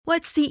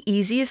What's the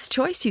easiest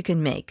choice you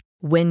can make?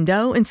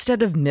 Window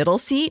instead of middle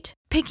seat?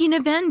 Picking a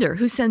vendor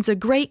who sends a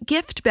great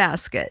gift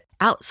basket?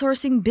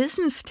 Outsourcing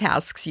business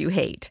tasks you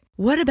hate?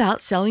 What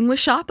about selling with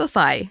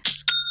Shopify?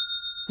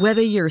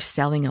 Whether you're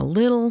selling a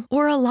little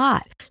or a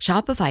lot,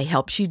 Shopify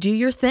helps you do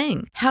your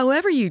thing,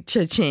 however you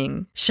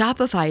cha-ching.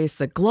 Shopify is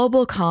the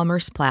global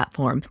commerce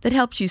platform that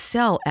helps you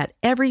sell at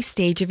every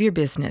stage of your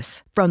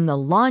business. From the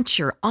launch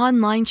your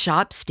online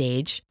shop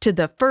stage to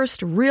the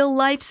first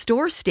real-life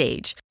store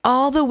stage,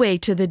 all the way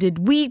to the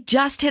did we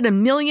just hit a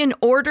million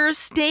orders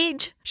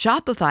stage.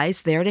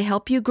 Shopify's there to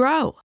help you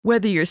grow.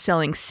 Whether you're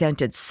selling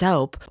scented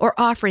soap or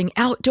offering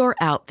outdoor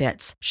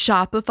outfits,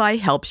 Shopify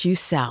helps you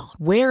sell.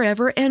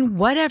 Wherever and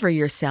whatever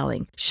you're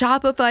selling,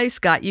 Shopify's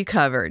got you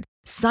covered.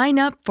 Sign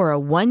up for a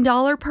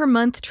 $1 per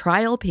month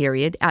trial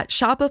period at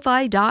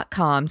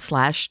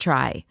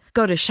shopify.com/try.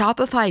 Go to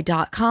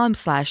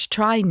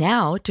shopify.com/try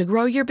now to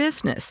grow your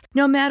business,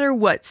 no matter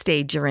what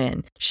stage you're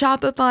in.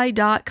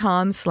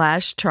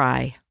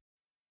 Shopify.com/try.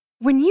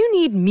 When you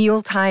need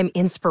mealtime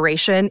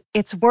inspiration,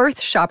 it's worth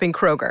shopping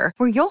Kroger,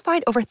 where you'll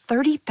find over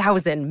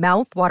 30,000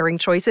 mouth-watering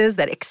choices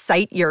that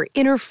excite your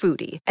inner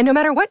foodie. And no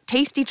matter what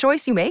tasty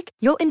choice you make,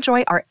 you'll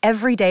enjoy our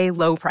everyday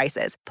low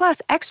prices, plus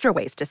extra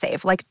ways to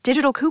save, like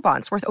digital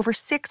coupons worth over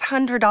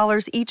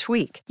 $600 each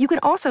week. You can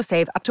also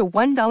save up to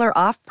 $1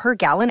 off per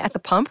gallon at the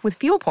pump with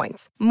fuel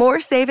points.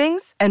 More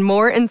savings and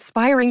more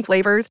inspiring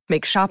flavors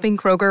make shopping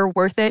Kroger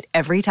worth it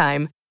every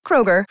time.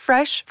 Kroger,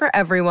 fresh for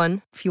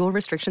everyone. Fuel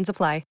restrictions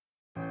apply.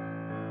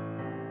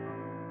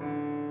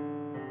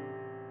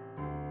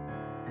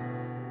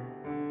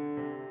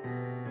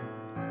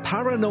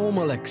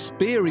 Paranormal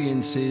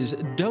experiences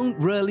don't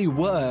really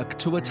work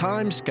to a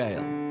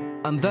timescale,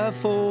 and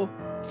therefore,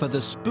 for the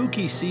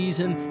spooky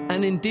season,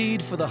 and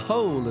indeed for the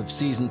whole of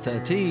season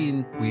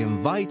 13, we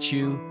invite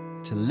you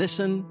to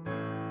listen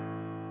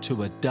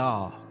to a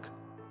dark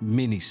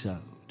minisode.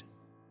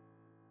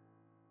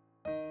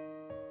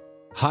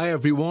 Hi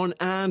everyone,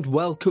 and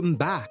welcome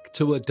back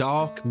to a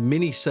dark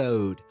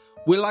minisode.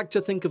 We like to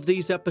think of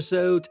these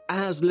episodes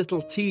as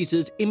little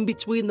teasers in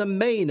between the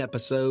main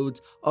episodes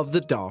of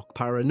the Dark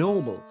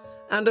Paranormal.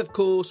 And of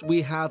course,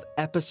 we have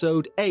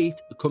episode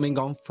 8 coming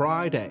on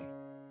Friday.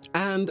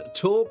 And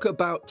talk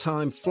about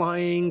time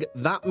flying,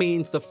 that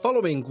means the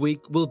following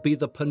week will be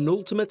the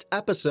penultimate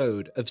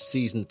episode of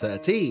season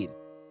 13.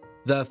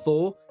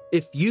 Therefore,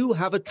 if you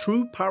have a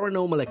true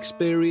paranormal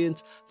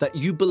experience that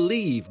you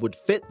believe would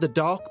fit the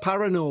Dark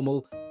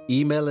Paranormal,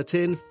 email it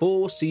in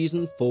for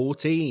season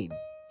 14.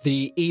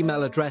 The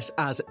email address,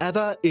 as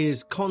ever,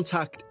 is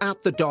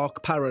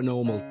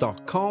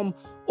contact@thedarkparanormal.com,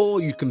 or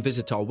you can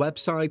visit our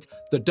website,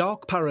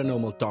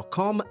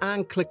 thedarkparanormal.com,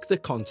 and click the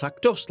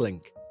Contact Us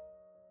link.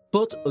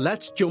 But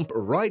let's jump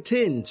right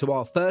into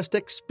our first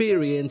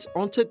experience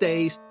on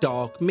today's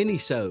Dark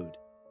Minisode.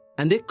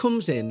 And it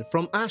comes in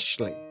from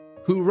Ashley,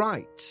 who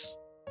writes,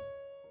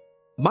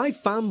 "My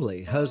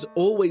family has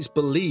always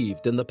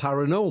believed in the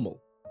paranormal,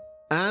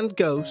 and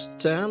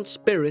ghosts and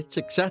spirits,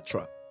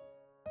 etc.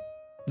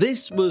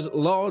 This was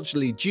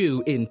largely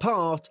due, in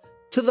part,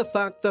 to the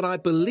fact that I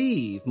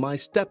believe my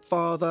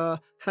stepfather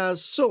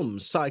has some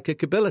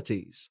psychic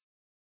abilities.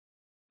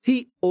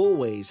 He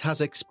always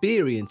has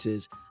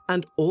experiences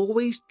and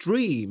always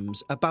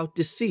dreams about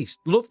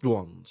deceased loved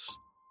ones.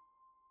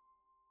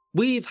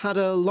 We've had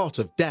a lot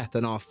of death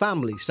in our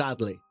family,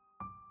 sadly,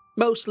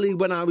 mostly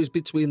when I was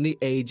between the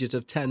ages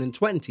of 10 and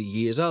 20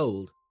 years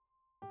old.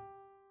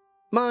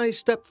 My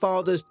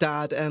stepfather's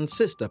dad and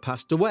sister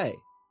passed away,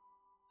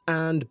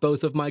 and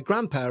both of my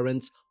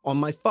grandparents on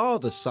my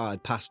father's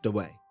side passed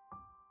away.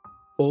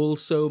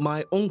 Also,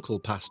 my uncle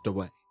passed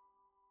away.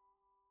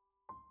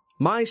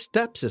 My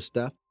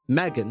stepsister,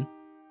 Megan,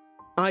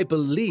 I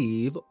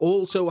believe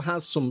also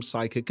has some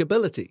psychic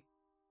ability.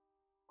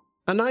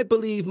 And I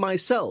believe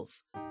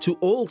myself to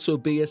also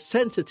be as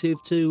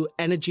sensitive to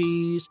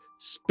energies,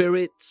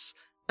 spirits,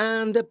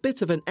 and a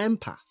bit of an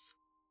empath.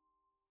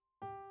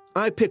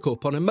 I pick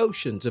up on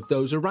emotions of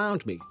those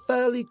around me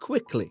fairly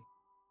quickly,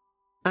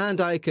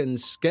 and I can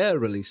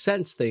scarily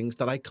sense things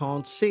that I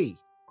can't see.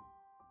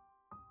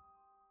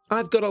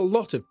 I've got a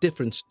lot of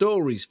different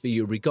stories for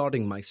you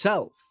regarding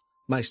myself,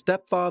 my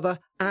stepfather,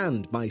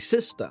 and my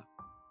sister.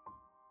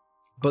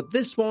 But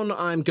this one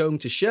I'm going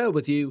to share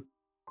with you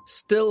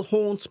still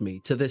haunts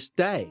me to this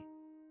day,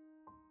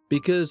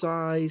 because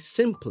I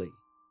simply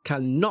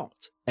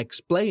cannot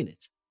explain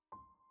it.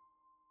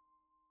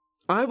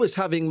 I was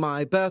having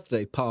my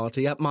birthday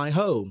party at my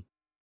home.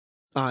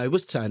 I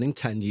was turning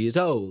 10 years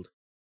old.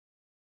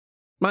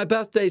 My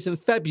birthday's in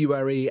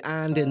February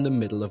and in the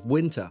middle of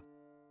winter.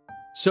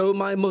 So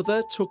my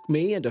mother took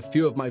me and a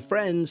few of my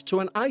friends to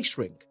an ice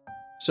rink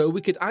so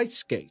we could ice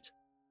skate.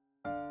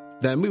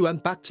 Then we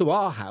went back to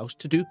our house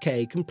to do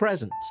cake and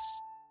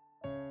presents.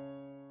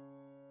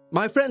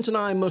 My friends and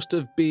I must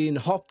have been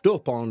hopped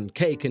up on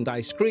cake and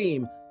ice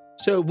cream,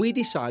 so we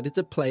decided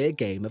to play a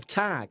game of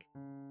tag.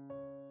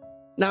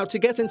 Now, to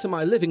get into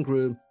my living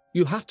room,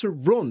 you have to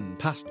run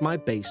past my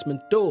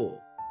basement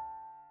door.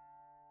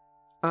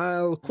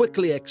 I'll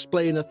quickly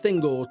explain a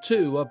thing or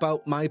two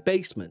about my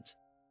basement.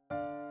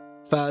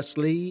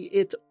 Firstly,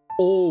 it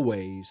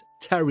always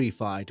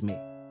terrified me.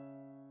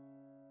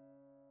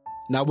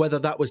 Now, whether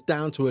that was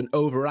down to an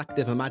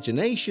overactive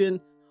imagination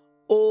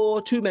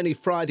or too many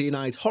Friday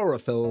night horror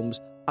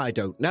films, I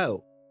don't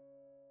know.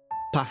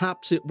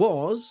 Perhaps it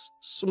was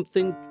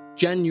something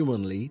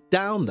genuinely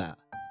down there.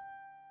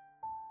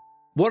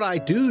 What I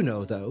do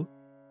know, though,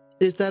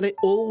 is that it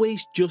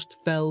always just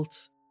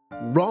felt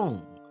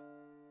wrong.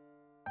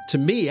 To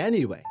me,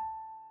 anyway.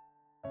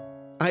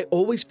 I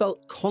always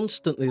felt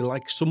constantly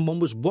like someone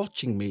was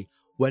watching me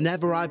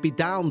whenever I'd be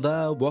down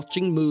there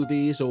watching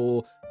movies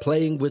or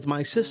playing with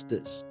my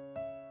sisters.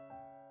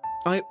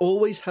 I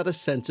always had a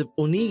sense of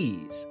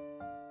unease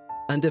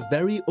and a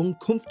very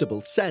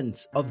uncomfortable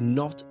sense of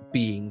not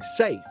being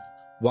safe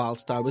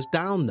whilst I was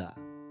down there.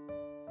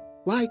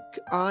 Like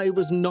I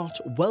was not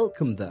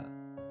welcome there.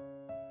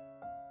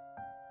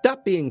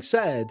 That being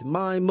said,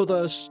 my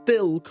mother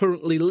still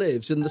currently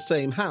lives in the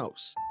same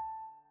house,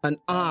 and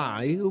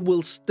I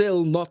will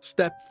still not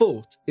step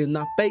foot in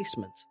that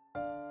basement.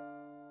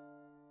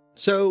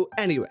 So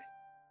anyway,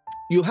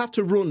 you have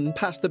to run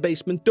past the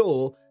basement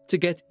door to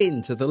get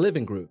into the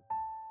living room.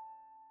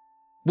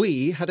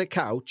 We had a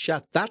couch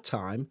at that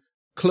time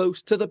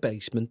close to the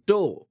basement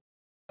door,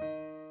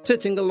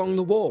 sitting along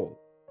the wall.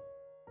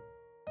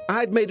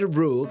 I'd made a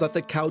rule that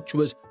the couch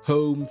was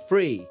home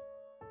free,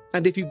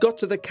 and if you got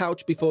to the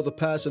couch before the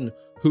person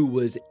who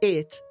was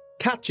it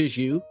catches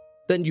you,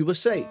 then you were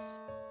safe.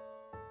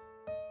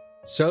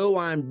 So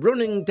I'm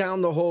running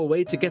down the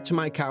hallway to get to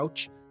my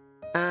couch,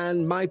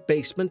 and my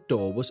basement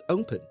door was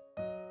open.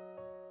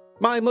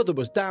 My mother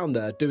was down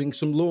there doing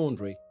some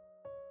laundry.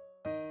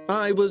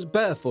 I was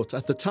barefoot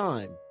at the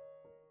time,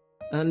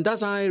 and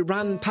as I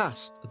ran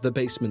past the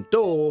basement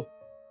door,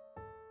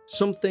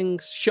 something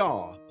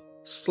sharp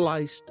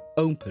sliced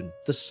open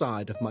the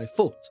side of my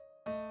foot.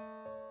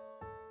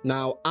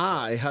 Now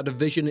I had a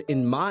vision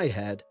in my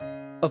head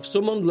of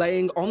someone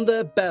laying on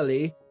their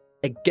belly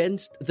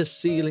against the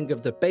ceiling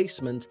of the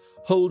basement,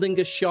 holding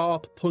a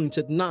sharp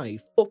pointed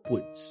knife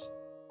upwards,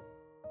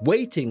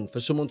 waiting for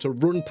someone to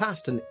run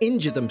past and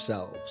injure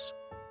themselves.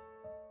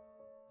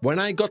 When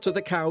I got to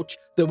the couch,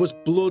 there was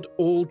blood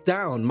all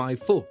down my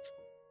foot.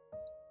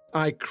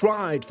 I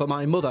cried for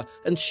my mother,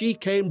 and she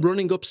came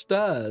running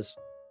upstairs.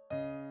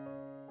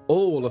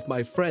 All of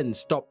my friends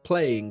stopped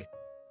playing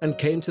and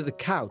came to the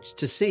couch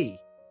to see.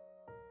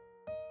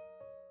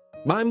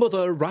 My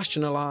mother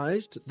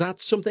rationalised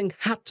that something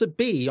had to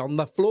be on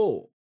the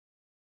floor.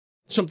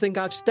 Something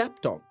I've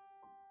stepped on.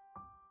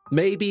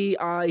 Maybe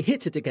I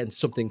hit it against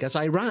something as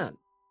I ran.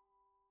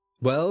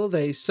 Well,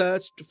 they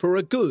searched for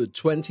a good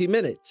 20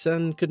 minutes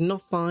and could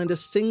not find a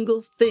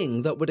single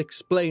thing that would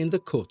explain the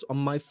cut on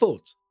my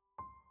foot.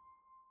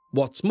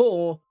 What's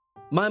more,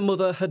 my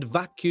mother had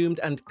vacuumed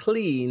and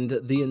cleaned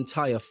the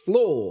entire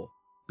floor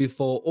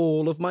before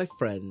all of my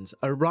friends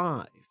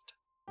arrived.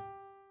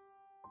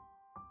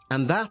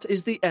 And that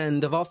is the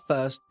end of our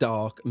first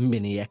dark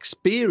mini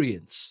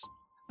experience.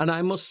 And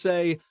I must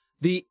say,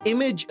 the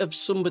image of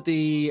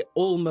somebody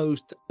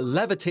almost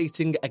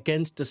levitating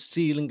against the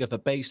ceiling of a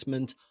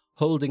basement,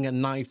 holding a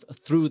knife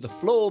through the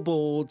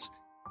floorboards,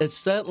 is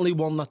certainly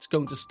one that's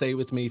going to stay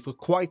with me for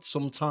quite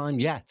some time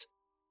yet.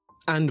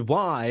 And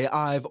why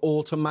I've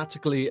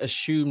automatically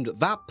assumed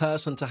that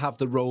person to have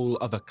the role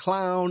of a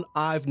clown,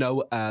 I've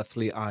no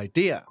earthly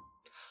idea.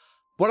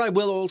 What I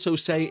will also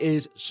say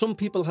is some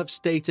people have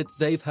stated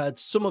they've heard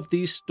some of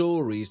these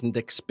stories and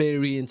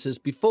experiences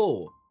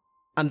before,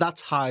 and that's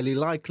highly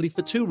likely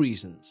for two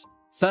reasons.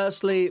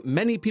 Firstly,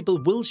 many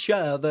people will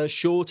share their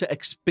shorter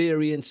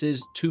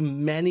experiences to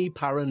many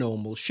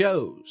paranormal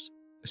shows,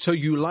 so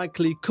you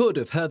likely could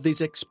have heard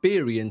these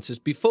experiences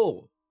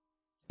before.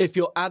 If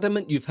you're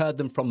adamant you've heard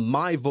them from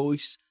my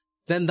voice,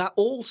 then that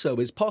also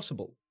is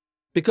possible.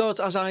 Because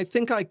as I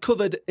think I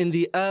covered in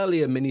the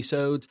earlier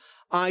minisodes,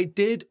 I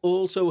did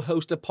also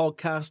host a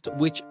podcast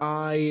which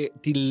I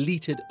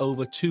deleted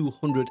over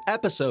 200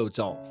 episodes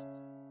of.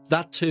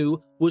 That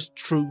too was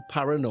true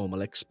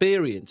paranormal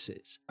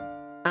experiences.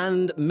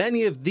 And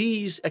many of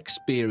these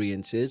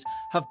experiences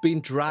have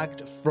been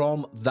dragged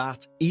from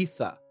that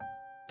ether.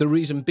 The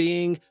reason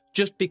being,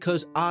 just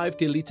because I've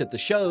deleted the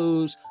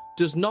shows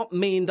does not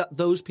mean that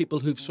those people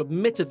who've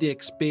submitted the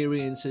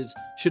experiences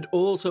should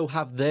also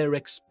have their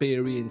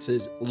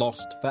experiences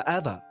lost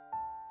forever.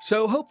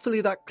 So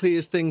hopefully that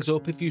clears things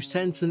up if you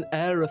sense an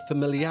air of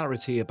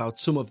familiarity about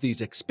some of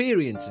these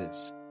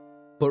experiences.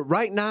 But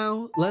right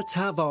now, let's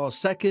have our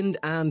second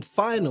and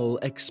final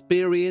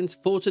experience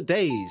for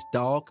today's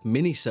Dark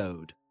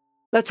Minisode.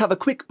 Let's have a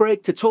quick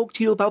break to talk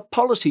to you about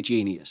Policy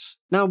Genius.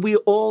 Now, we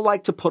all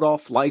like to put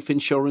off life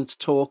insurance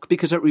talk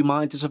because it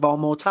reminds us of our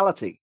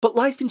mortality. But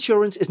life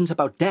insurance isn't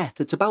about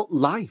death, it's about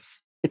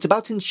life. It's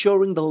about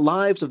ensuring the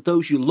lives of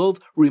those you love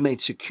remain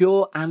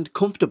secure and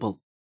comfortable.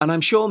 And I'm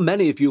sure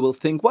many of you will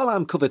think, well,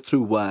 I'm covered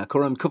through work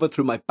or I'm covered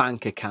through my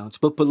bank account,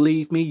 but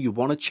believe me, you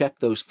want to check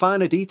those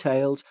finer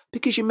details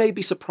because you may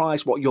be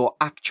surprised what you're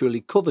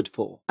actually covered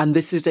for. And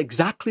this is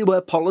exactly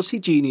where Policy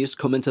Genius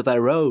come into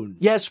their own.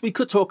 Yes, we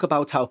could talk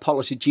about how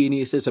Policy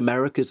Genius is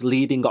America's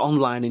leading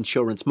online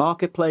insurance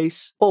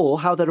marketplace,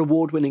 or how their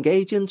award-winning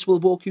agents will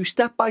walk you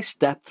step by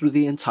step through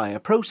the entire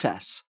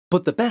process.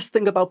 But the best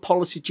thing about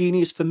Policy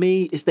Genius for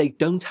me is they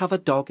don't have a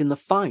dog in the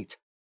fight.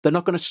 They're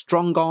not going to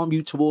strong-arm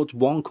you towards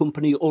one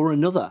company or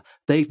another.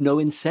 They've no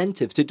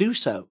incentive to do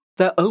so.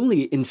 Their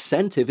only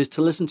incentive is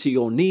to listen to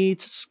your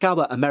needs,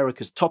 scour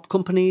America's top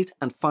companies,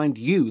 and find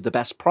you the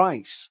best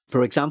price.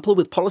 For example,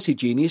 with Policy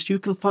Genius, you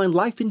can find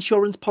life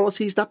insurance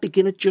policies that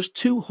begin at just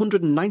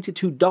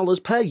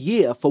 $292 per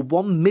year for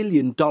 $1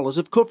 million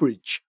of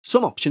coverage.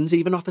 Some options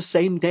even offer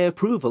same-day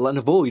approval and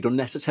avoid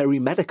unnecessary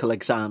medical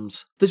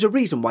exams. There's a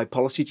reason why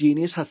Policy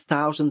Genius has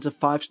thousands of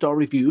 5-star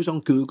reviews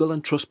on Google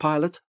and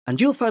Trustpilot, and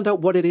you'll find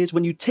out what it is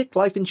when you tick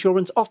life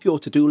insurance off your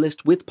to-do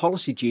list with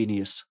Policy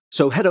Genius.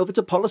 So head over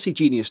to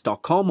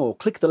policygenius.com or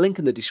click the link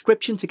in the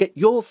description to get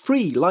your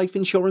free life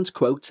insurance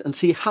quotes and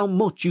see how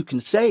much you can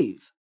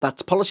save.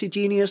 That's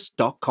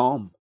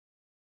policygenius.com.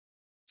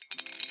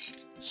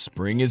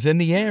 Spring is in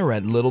the air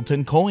at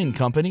Littleton Coin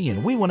Company,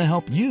 and we want to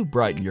help you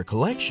brighten your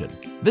collection.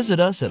 Visit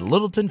us at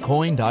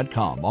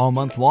littletoncoin.com all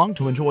month long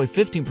to enjoy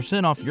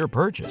 15% off your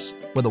purchase.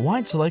 With a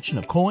wide selection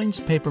of coins,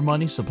 paper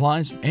money,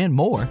 supplies, and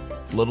more,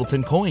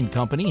 Littleton Coin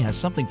Company has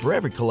something for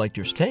every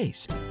collector's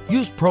taste.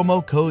 Use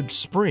promo code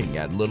SPRING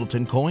at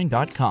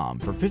littletoncoin.com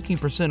for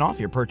 15% off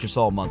your purchase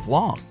all month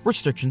long.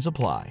 Restrictions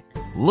apply.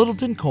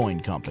 Littleton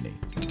Coin Company.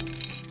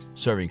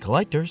 Serving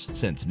collectors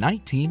since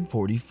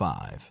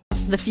 1945.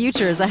 The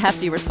future is a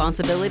hefty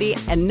responsibility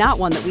and not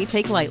one that we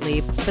take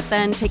lightly. But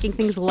then taking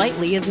things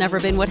lightly has never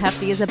been what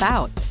Hefty is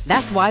about.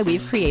 That's why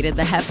we've created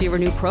the Hefty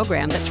Renew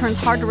program that turns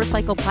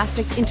hard-to-recycle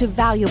plastics into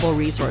valuable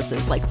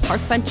resources like park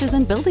benches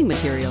and building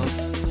materials.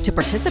 To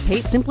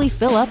participate, simply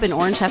fill up an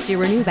orange Hefty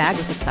Renew bag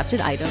with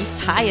accepted items,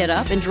 tie it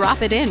up, and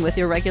drop it in with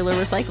your regular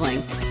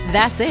recycling.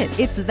 That's it.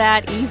 It's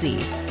that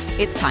easy.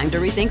 It's time to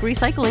rethink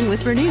recycling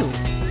with Renew.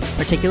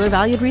 Particular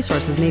valued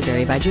resources may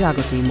vary by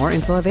geography. More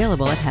info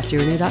available at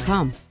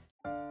heftyrenew.com.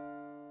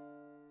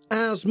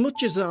 As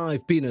much as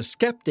I've been a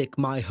skeptic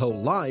my whole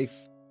life,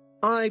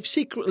 I've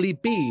secretly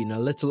been a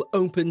little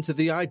open to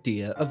the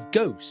idea of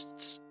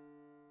ghosts,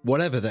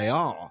 whatever they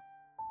are.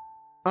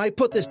 I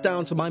put this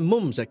down to my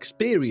mum's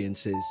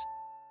experiences,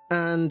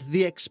 and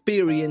the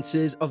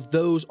experiences of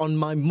those on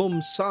my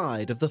mum's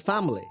side of the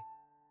family.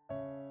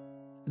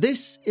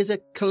 This is a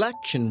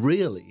collection,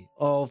 really,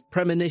 of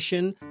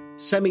premonition,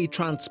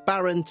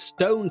 semi-transparent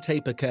stone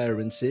tape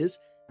occurrences,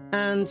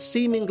 and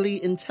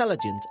seemingly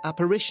intelligent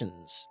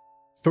apparitions.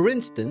 For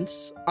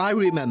instance, I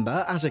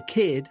remember as a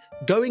kid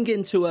going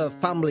into a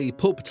family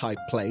pub-type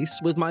place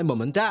with my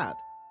mum and dad.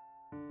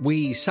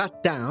 We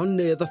sat down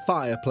near the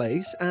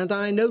fireplace and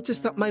I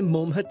noticed that my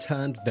mum had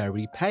turned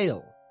very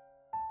pale,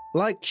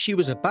 like she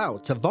was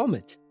about to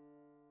vomit.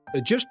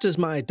 Just as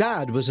my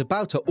dad was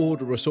about to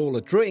order us all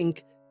a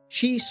drink,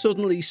 she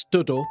suddenly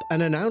stood up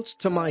and announced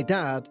to my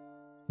dad,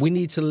 "We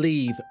need to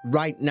leave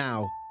right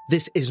now.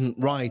 This isn't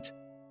right."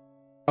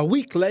 A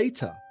week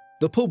later,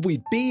 the pub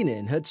we'd been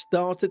in had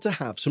started to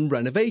have some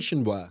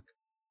renovation work,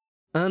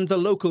 and the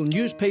local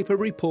newspaper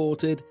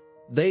reported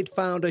they'd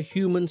found a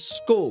human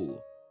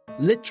skull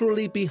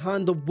literally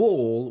behind the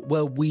wall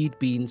where we'd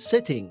been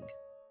sitting.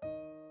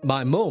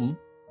 My mum,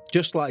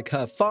 just like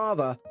her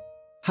father,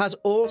 has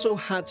also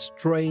had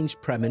strange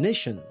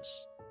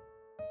premonitions.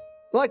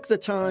 Like the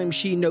time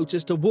she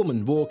noticed a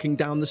woman walking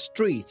down the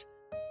street,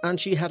 and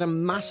she had a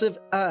massive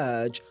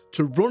urge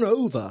to run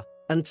over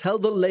and tell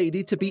the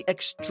lady to be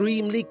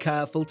extremely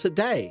careful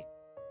today.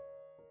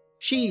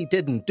 She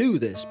didn't do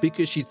this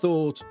because she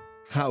thought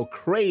how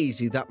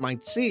crazy that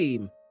might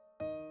seem.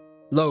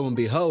 Lo and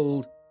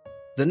behold,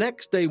 the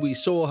next day we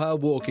saw her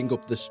walking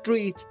up the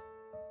street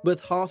with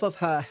half of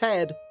her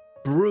head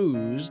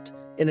bruised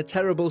in a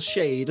terrible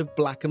shade of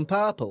black and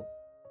purple,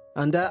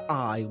 and her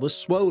eye was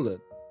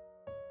swollen.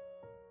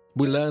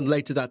 We learned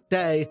later that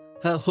day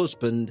her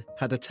husband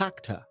had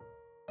attacked her.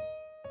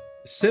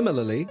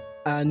 Similarly,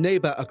 our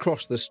neighbour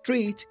across the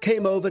street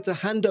came over to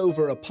hand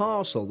over a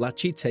parcel that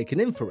she'd taken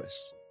in for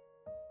us.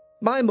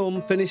 My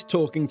mum finished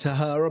talking to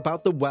her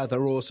about the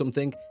weather or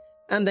something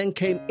and then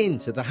came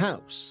into the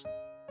house.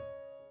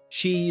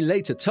 She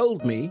later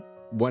told me,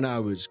 when I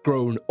was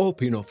grown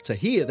up enough to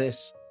hear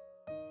this,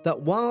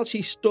 that while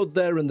she stood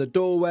there in the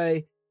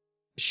doorway,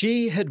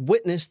 she had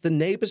witnessed the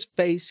neighbour's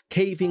face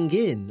caving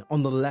in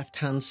on the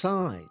left-hand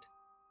side.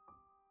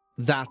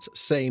 That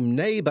same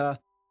neighbour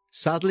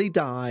sadly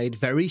died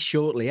very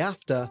shortly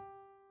after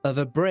of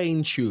a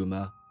brain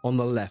tumour on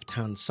the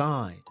left-hand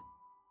side.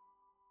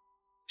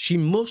 She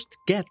must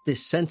get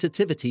this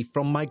sensitivity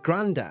from my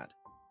granddad,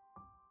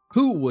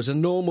 who was a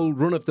normal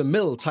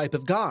run-of-the-mill type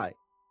of guy,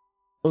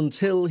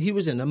 until he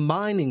was in a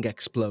mining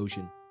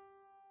explosion.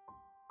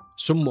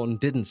 Someone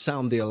didn't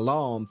sound the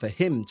alarm for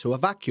him to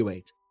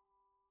evacuate.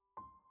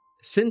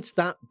 Since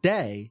that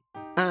day,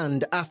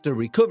 And after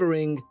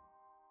recovering,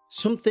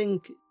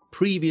 something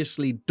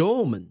previously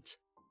dormant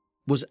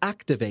was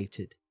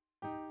activated.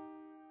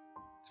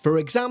 For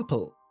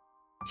example,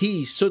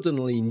 he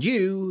suddenly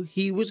knew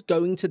he was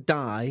going to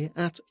die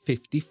at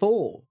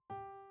 54.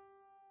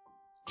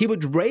 He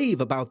would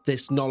rave about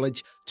this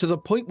knowledge to the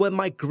point where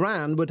my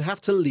gran would have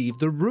to leave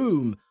the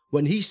room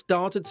when he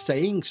started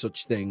saying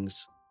such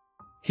things.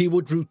 He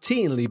would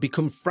routinely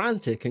become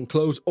frantic and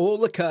close all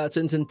the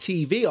curtains and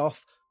TV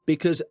off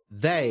because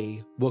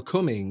they were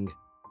coming.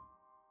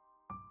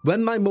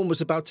 When my mum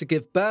was about to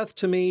give birth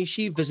to me,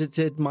 she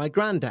visited my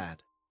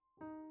granddad.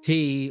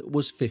 He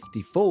was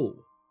 54.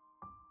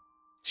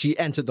 She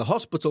entered the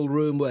hospital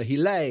room where he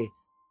lay,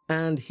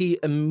 and he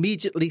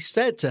immediately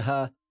said to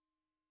her,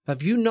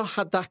 "Have you not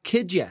had that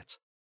kid yet?"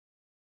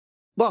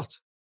 "What?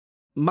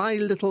 My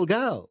little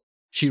girl,"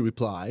 she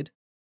replied.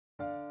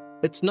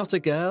 "It's not a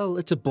girl,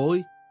 it's a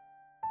boy.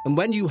 And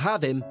when you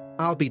have him,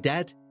 I'll be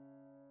dead.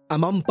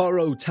 I'm on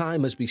borrowed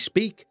time as we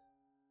speak."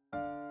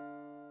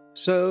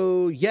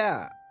 So,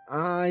 yeah,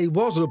 I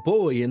was a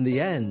boy in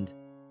the end.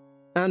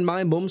 And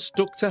my mum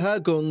stuck to her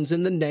guns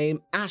in the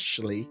name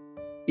Ashley,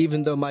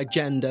 even though my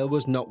gender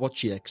was not what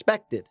she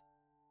expected.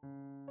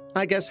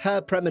 I guess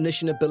her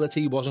premonition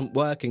ability wasn't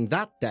working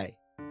that day.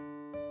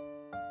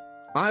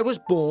 I was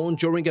born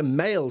during a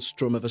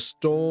maelstrom of a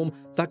storm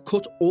that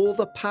cut all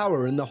the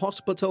power in the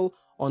hospital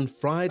on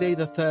Friday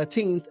the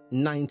 13th,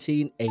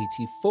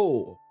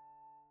 1984.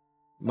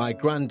 My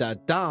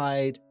granddad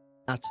died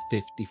at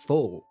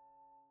 54.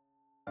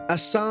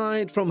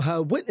 Aside from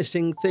her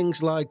witnessing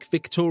things like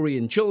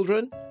Victorian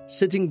children,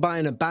 sitting by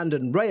an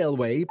abandoned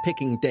railway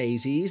picking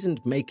daisies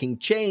and making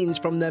chains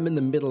from them in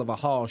the middle of a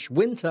harsh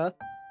winter,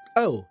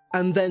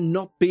 and then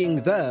not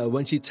being there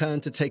when she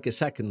turned to take a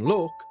second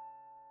look,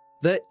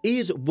 there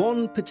is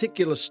one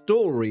particular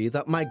story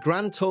that my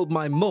gran told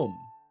my mum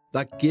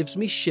that gives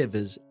me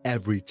shivers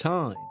every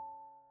time.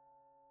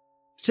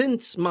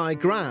 Since my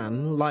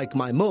gran, like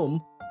my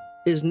mum,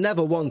 is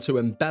never one to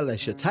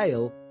embellish a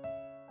tale,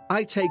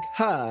 I take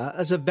her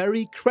as a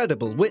very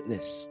credible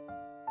witness.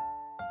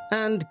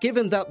 And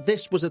given that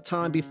this was a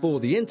time before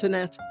the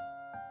internet,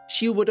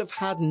 she would have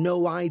had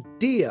no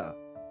idea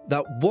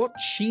that what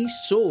she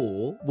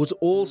saw was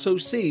also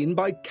seen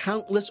by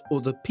countless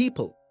other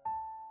people.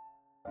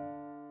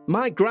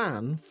 My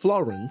gran,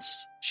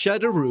 Florence,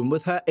 shared a room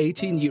with her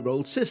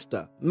 18-year-old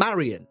sister,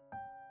 Marion.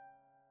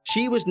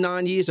 She was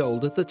 9 years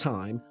old at the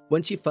time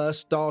when she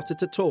first started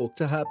to talk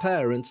to her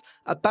parents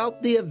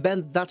about the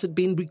event that had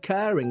been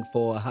recurring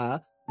for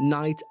her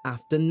night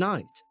after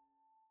night.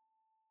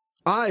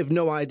 I've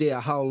no idea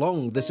how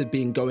long this had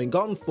been going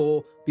on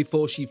for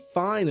before she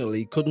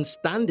finally couldn't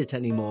stand it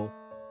anymore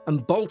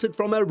and bolted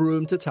from her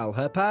room to tell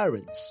her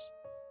parents.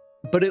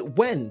 But it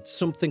went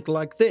something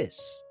like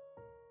this.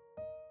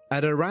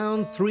 At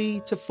around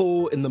 3 to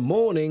 4 in the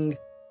morning,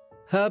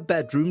 her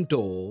bedroom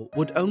door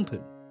would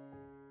open.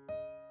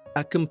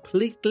 A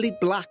completely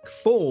black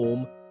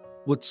form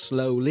would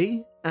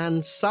slowly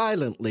and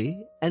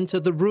silently enter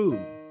the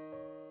room.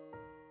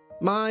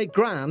 My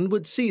gran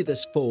would see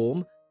this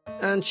form,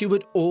 and she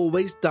would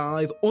always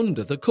dive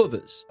under the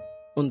covers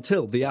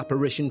until the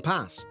apparition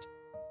passed,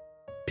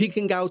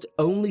 peeking out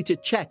only to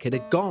check it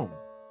had gone.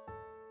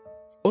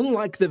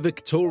 Unlike the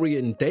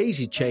Victorian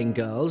daisy chain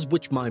girls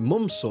which my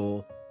mum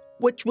saw,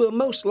 which were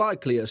most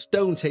likely a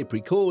stone tape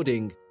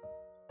recording,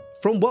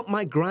 from what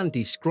my gran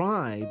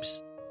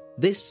describes,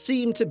 this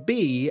seemed to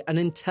be an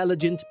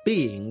intelligent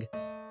being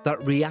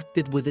that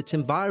reacted with its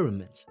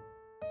environment.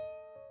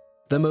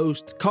 The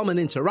most common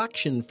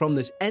interaction from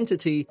this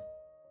entity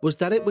was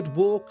that it would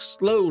walk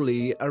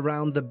slowly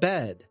around the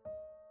bed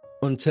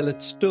until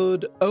it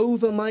stood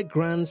over my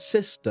grand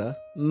sister,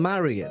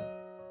 Marion,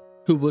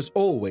 who was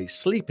always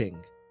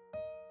sleeping.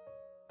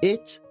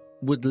 It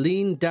would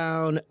lean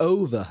down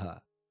over her,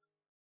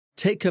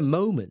 take a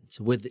moment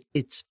with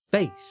its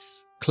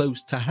face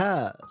close to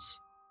hers,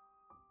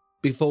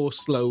 before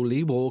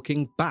slowly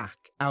walking back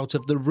out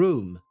of the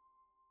room.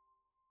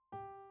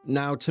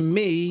 Now, to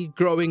me,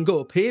 growing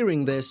up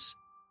hearing this,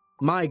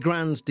 my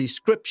gran's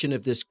description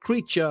of this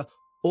creature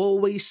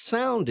always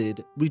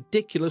sounded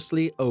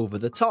ridiculously over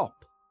the top.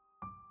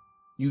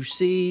 You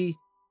see,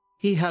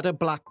 he had a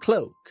black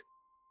cloak,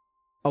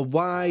 a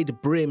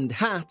wide-brimmed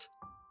hat,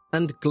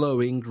 and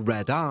glowing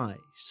red eyes.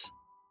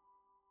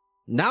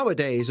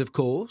 Nowadays, of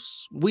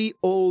course, we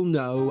all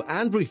know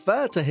and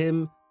refer to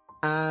him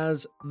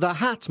as the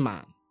Hat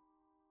Man.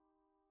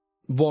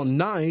 One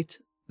night,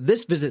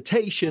 this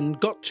visitation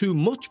got too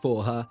much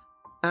for her,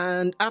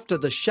 and after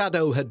the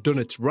shadow had done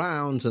its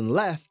rounds and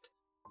left,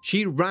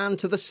 she ran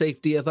to the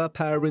safety of her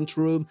parents'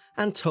 room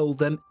and told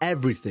them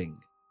everything.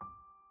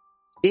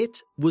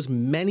 It was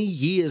many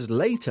years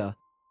later,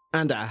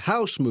 and a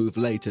house move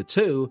later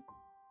too,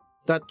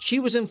 that she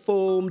was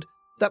informed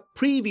that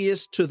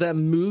previous to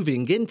them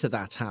moving into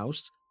that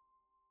house,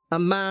 a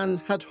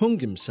man had hung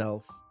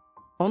himself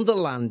on the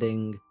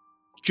landing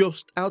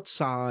just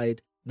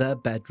outside their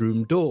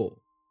bedroom door.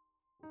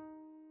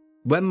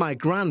 When my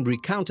gran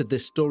recounted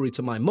this story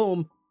to my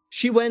mum,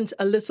 She went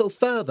a little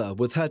further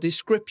with her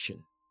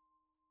description.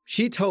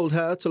 She told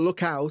her to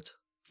look out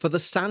for the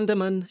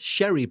Sandeman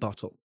sherry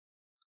bottle,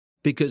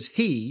 because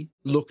he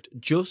looked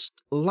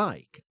just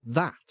like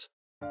that.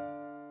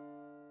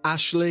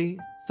 Ashley,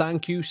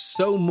 thank you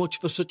so much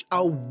for such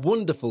a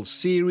wonderful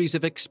series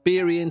of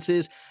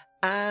experiences,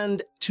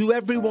 and to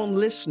everyone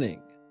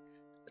listening,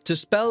 to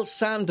spell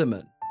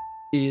Sandeman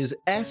is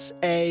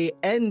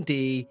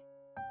Sandeman,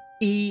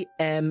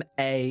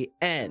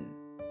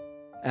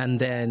 and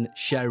then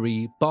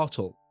sherry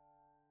bottle.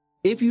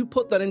 If you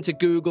put that into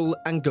Google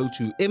and go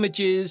to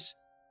images,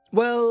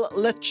 well,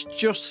 let's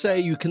just say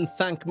you can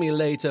thank me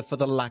later for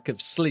the lack of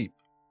sleep.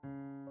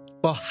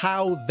 But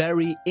how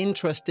very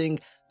interesting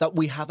that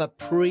we have a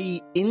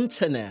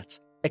pre-internet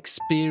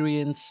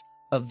experience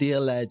of the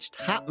alleged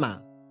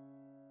Hatman.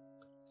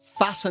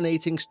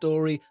 Fascinating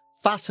story,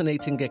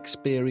 fascinating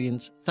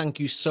experience. Thank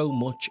you so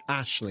much,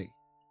 Ashley.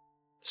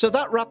 So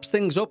that wraps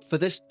things up for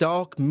this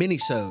Dark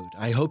Minisode.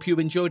 I hope you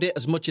enjoyed it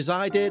as much as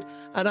I did,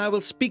 and I will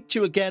speak to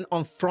you again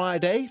on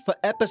Friday for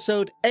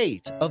episode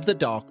 8 of The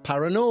Dark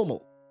Paranormal.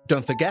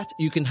 Don't forget,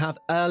 you can have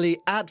early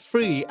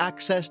ad-free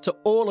access to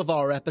all of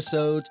our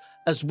episodes,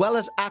 as well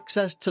as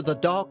access to the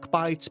Dark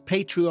Bites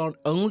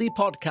Patreon-only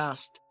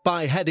podcast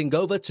by heading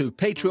over to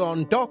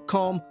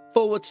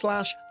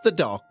patreon.com/The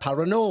Dark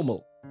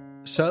Paranormal.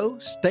 So,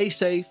 stay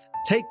safe,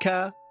 take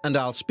care, and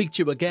I'll speak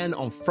to you again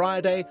on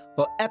Friday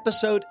for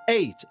episode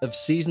 8 of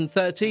season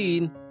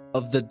 13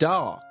 of The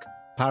Dark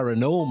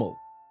Paranormal.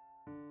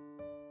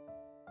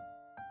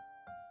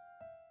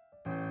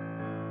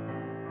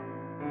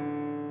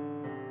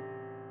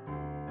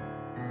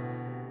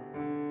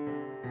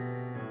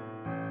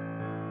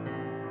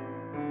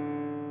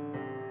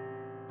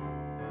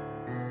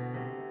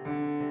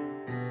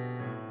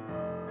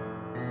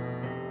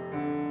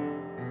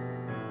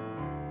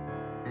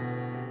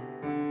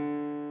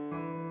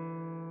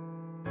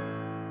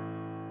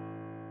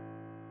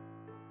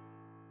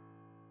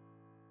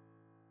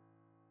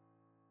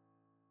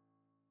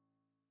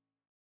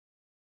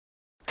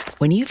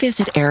 When you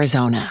visit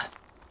Arizona,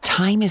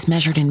 time is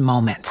measured in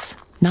moments,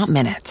 not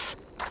minutes.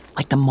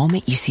 Like the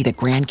moment you see the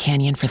Grand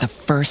Canyon for the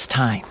first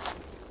time.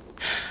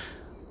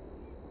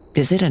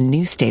 Visit a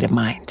new state of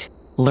mind.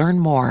 Learn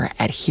more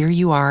at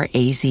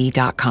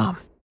hereyouareaz.com.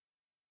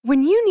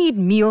 When you need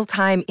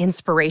mealtime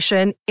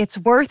inspiration, it's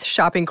worth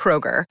shopping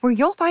Kroger, where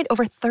you'll find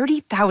over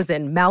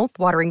 30,000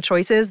 mouth-watering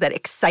choices that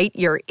excite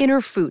your inner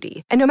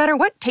foodie. And no matter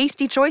what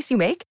tasty choice you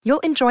make,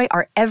 you'll enjoy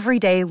our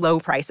everyday low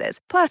prices,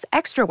 plus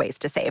extra ways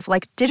to save,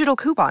 like digital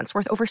coupons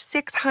worth over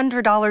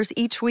 $600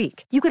 each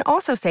week. You can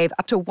also save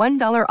up to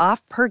 $1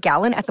 off per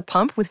gallon at the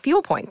pump with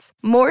fuel points.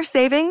 More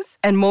savings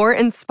and more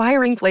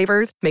inspiring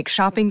flavors make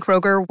shopping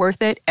Kroger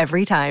worth it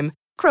every time.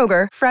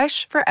 Kroger,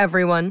 fresh for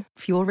everyone.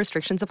 Fuel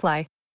restrictions apply.